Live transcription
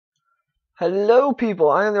Hello people,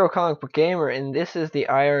 I am the Real Comic Book Gamer, and this is the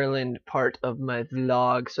Ireland part of my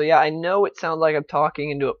vlog. So yeah, I know it sounds like I'm talking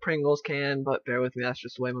into a Pringles can, but bear with me, that's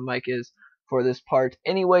just the way my mic is for this part.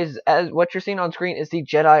 Anyways, as what you're seeing on screen is the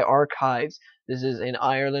Jedi Archives. This is in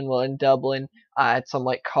Ireland, well in Dublin, at some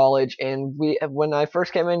like college, and when I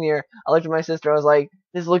first came in here, I looked at my sister, I was like,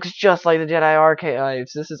 this looks just like the Jedi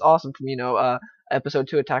Archives. This is awesome from, Episode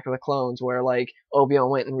 2 Attack of the Clones, where like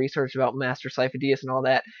Obi-Wan went and researched about Master Sifo-Dyas and all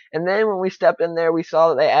that. And then when we stepped in there, we saw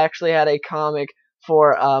that they actually had a comic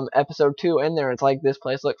for Episode 2 in there. It's like, this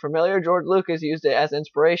place looked familiar. George Lucas used it as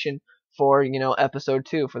inspiration for, Episode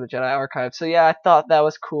 2 for the Jedi Archive. So yeah, I thought that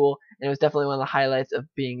was cool, and it was definitely one of the highlights of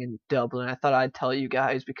being in Dublin. I thought I'd tell you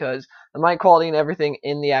guys because the mic quality and everything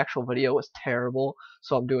in the actual video was terrible,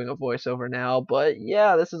 so I'm doing a voiceover now. But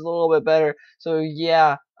yeah, this is a little bit better. So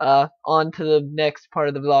yeah, on to the next part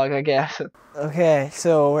of the vlog, I guess. Okay,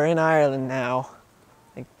 so we're in Ireland now.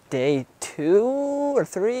 Like day 2 or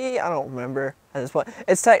 3? I don't remember at this point.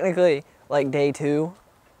 It's technically like day 2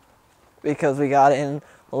 because we got in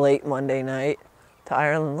late Monday night to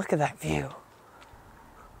Ireland. Look at that view.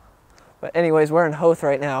 But anyways, we're in Howth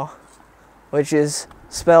right now, which is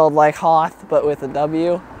spelled like Hoth, but with a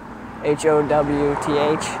W.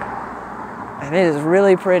 H-O-W-T-H. And it is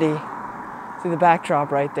really pretty. See the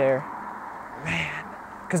backdrop right there. Man.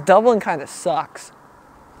 Because Dublin kind of sucks.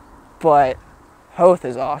 But Howth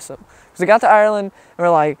is awesome. Because we got to Ireland and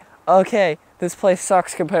we're like, okay, this place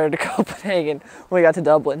sucks compared to Copenhagen when we got to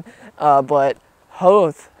Dublin. But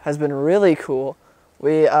Howth has been really cool.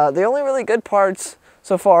 The only really good parts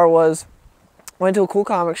so far was went to a cool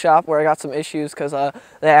comic shop where I got some issues because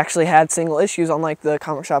they actually had single issues unlike the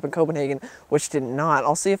comic shop in Copenhagen, which did not.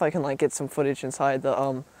 I'll see if I can like get some footage inside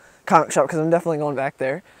the comic shop because I'm definitely going back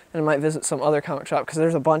there, and I might visit some other comic shop because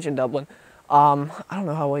there's a bunch in Dublin. I don't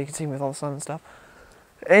know how well you can see me with all the sun and stuff.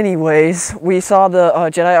 Anyways, we saw the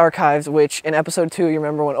Jedi Archives, which in episode 2, you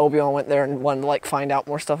remember when Obi-Wan went there and wanted to like find out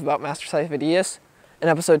more stuff about Master Sifo-Dyas in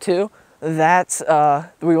episode 2? That's,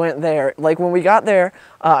 we went there. Like when we got there,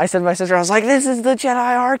 I said to my sister, I was like, this is the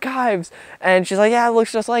Jedi Archives. And she's like, yeah, it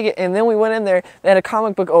looks just like it. And then we went in there, they had a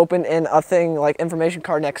comic book open and a thing, like information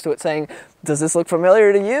card next to it saying, does this look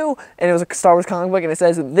familiar to you? And it was a Star Wars comic book and it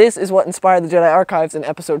says, this is what inspired the Jedi Archives in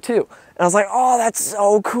episode 2. And I was like, oh, that's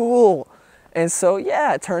so cool. And so,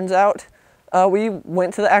 yeah, it turns out we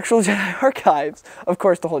went to the actual Jedi Archives. Of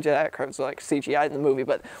course, the whole Jedi Archives were like CGI in the movie,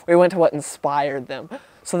 but we went to what inspired them.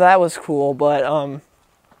 So that was cool, but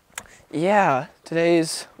yeah,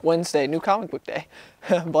 today's Wednesday, new comic book day.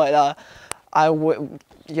 But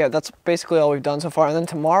yeah, that's basically all we've done so far. And then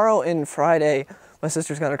tomorrow and Friday, my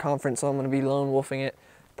sister's got a conference, so I'm going to be lone wolfing it.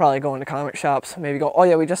 Probably going to comic shops, maybe go, oh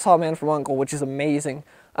yeah, we just saw Man from U.N.C.L.E., which is amazing.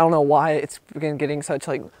 I don't know why it's been getting such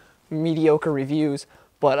like mediocre reviews,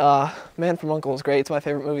 but Man from U.N.C.L.E. was great. It's my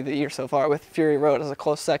favorite movie of the year so far, with Fury Road as a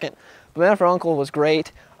close second. But Man from U.N.C.L.E. was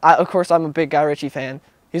great. Of course, I'm a big Guy Ritchie fan.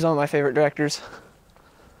 He's one of my favorite directors.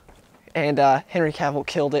 And Henry Cavill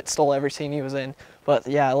killed it, stole every scene he was in. But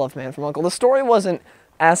yeah, I love Man from U.N.C.L.E. The story wasn't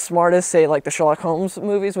as smart as, say, like the Sherlock Holmes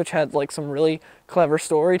movies, which had like some really clever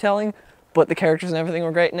storytelling, but the characters and everything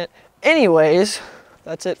were great in it. Anyways,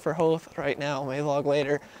 that's it for Howth right now. May vlog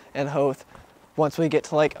later in Howth once we get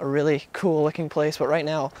to like a really cool looking place. But right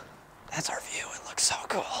now, that's our view. It looks so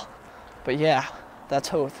cool. But yeah, that's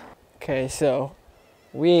Howth. Okay, so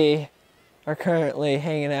we are currently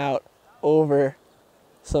hanging out over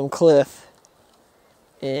some cliff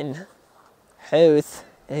in Howth.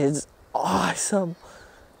 It's awesome.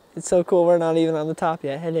 It's so cool. We're not even on the top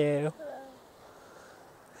yet. Hello.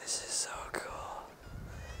 This is so cool.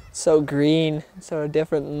 So green. So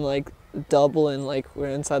different than like Dublin. Like we're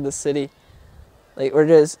inside the city. Like we're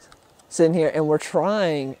just sitting here and we're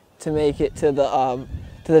trying to make it to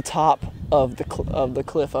the top of the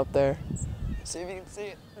cliff up there. See if you can see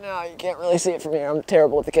it. No, you can't really see it from here. I'm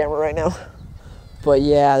terrible with the camera right now. But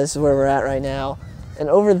yeah, this is where we're at right now. And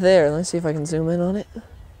over there, let's see if I can zoom in on it.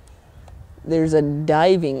 There's a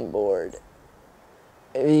diving board.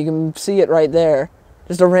 You can see it right there.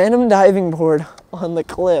 Just a random diving board on the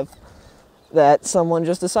cliff that someone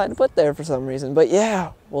just decided to put there for some reason. But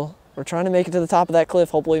yeah, well, we're trying to make it to the top of that cliff.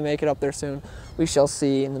 Hopefully make it up there soon. We shall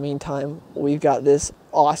see. In the meantime, we've got this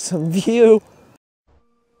awesome view.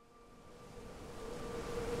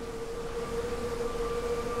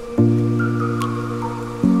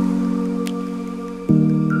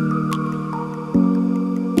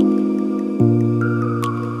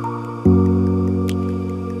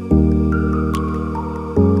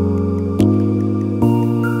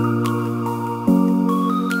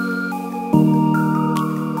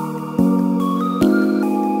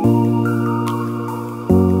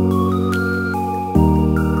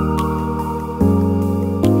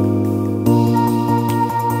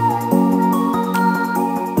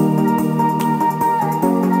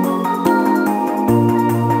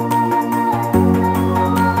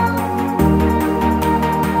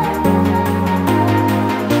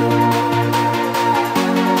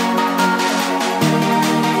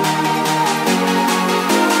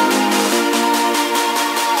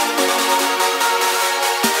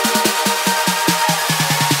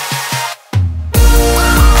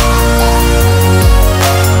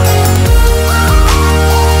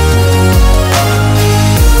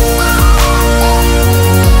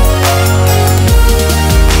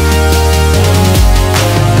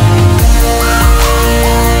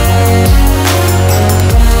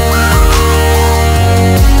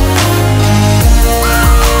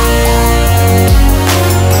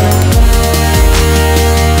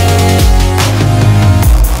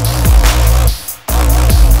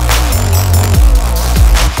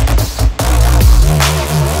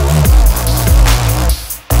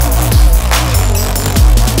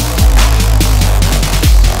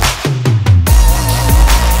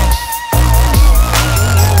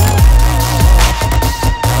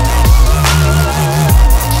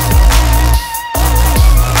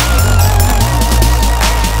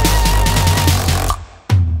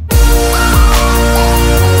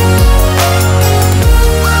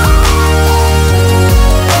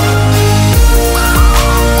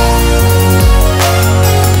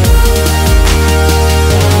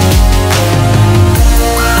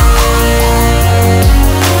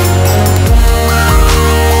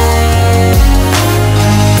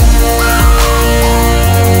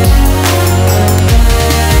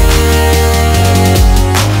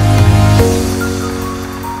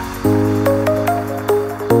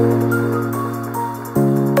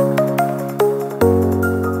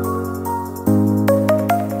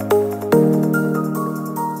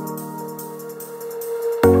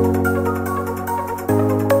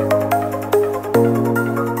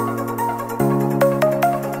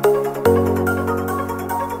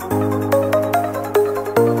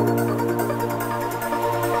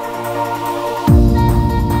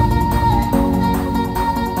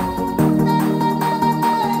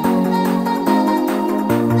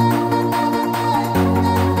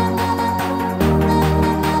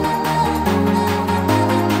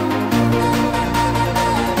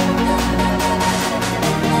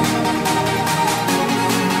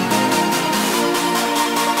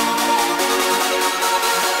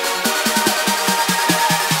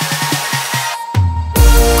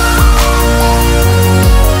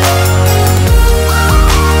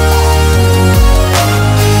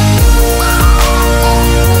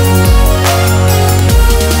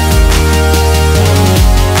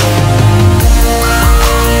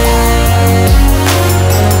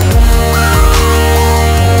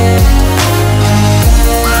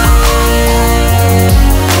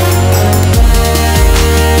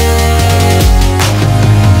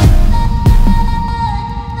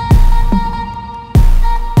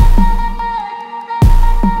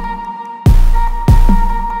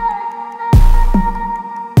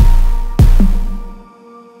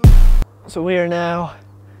 So we are now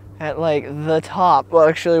at like the top. Well,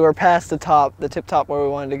 actually we're past the top, the tip top where we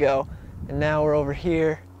wanted to go. And now we're over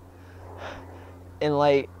here. And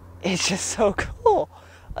like, it's just so cool.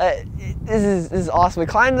 This is awesome. We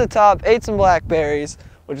climbed to the top, ate some blackberries,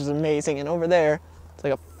 which is amazing. And over there, it's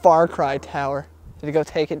like a Far Cry tower. To go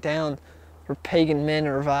take it down for pagan men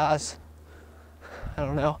or Vaz. I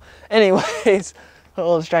don't know. Anyways, a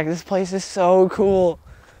little distracted. This place is so cool.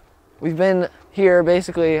 We've been here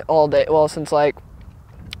basically all day. Well, since like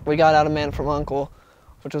we got out of Man from Uncle,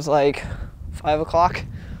 which was like 5 o'clock.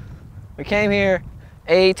 We came here,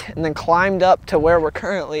 ate, and then climbed up to where we're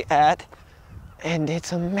currently at. And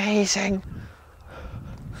it's amazing.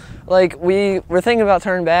 Like we were thinking about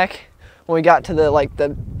turning back when we got to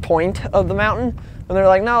the point of the mountain. And they're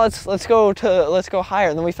like, no, let's go higher.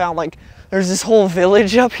 And then we found like there's this whole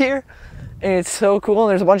village up here, and it's so cool. And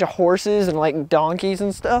there's a bunch of horses and like donkeys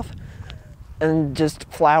and stuff, and just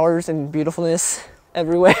flowers and beautifulness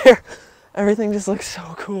everywhere. Everything just looks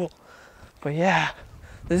so cool. But yeah,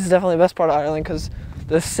 this is definitely the best part of Ireland because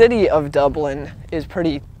the city of Dublin is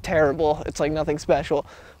pretty terrible. It's like nothing special.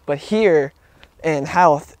 But here in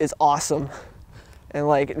Howth is awesome. And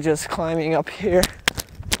like just climbing up here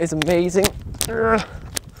is amazing.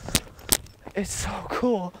 It's so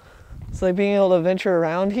cool. It's like being able to venture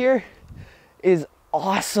around here is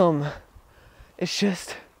awesome. It's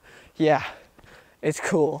just, yeah, it's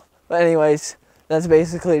cool. But anyways, that's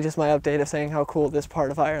basically just my update of saying how cool this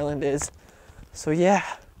part of Ireland is. So yeah,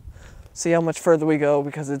 see how much further we go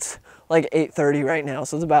because it's like 8:30 right now,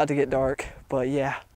 so it's about to get dark. But yeah.